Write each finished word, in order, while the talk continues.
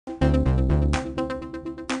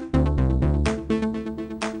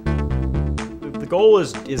goal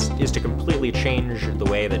is to completely change the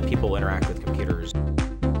way that people interact with computers.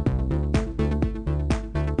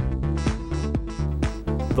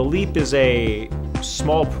 The Leap is a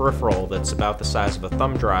small peripheral that's about the size of a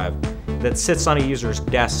thumb drive that sits on a user's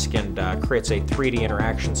desk and creates a 3D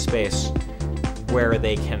interaction space where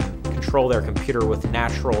they can control their computer with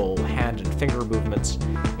natural hand and finger movements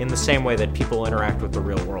in the same way that people interact with the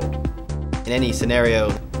real world. In any scenario,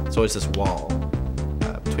 there's always this wall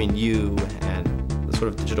between you and the sort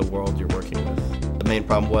of digital world you're working with. The main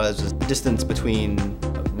problem was the distance between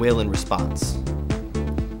will and response.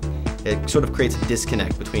 It sort of creates a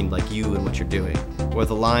disconnect between you and what you're doing, where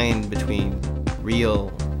the line between real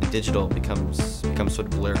and digital becomes sort of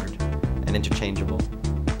blurred and interchangeable.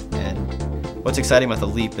 And what's exciting about the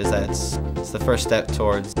Leap is that it's the first step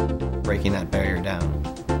towards breaking that barrier down.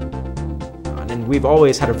 And we've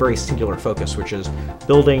always had a very singular focus, which is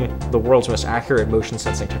building the world's most accurate motion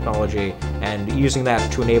sensing technology and using that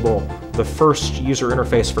to enable the first user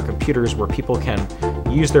interface for computers where people can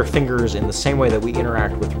use their fingers in the same way that we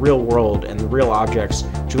interact with real world and real objects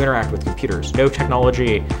to interact with computers. No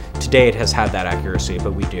technology to date has had that accuracy,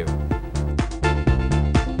 but we do.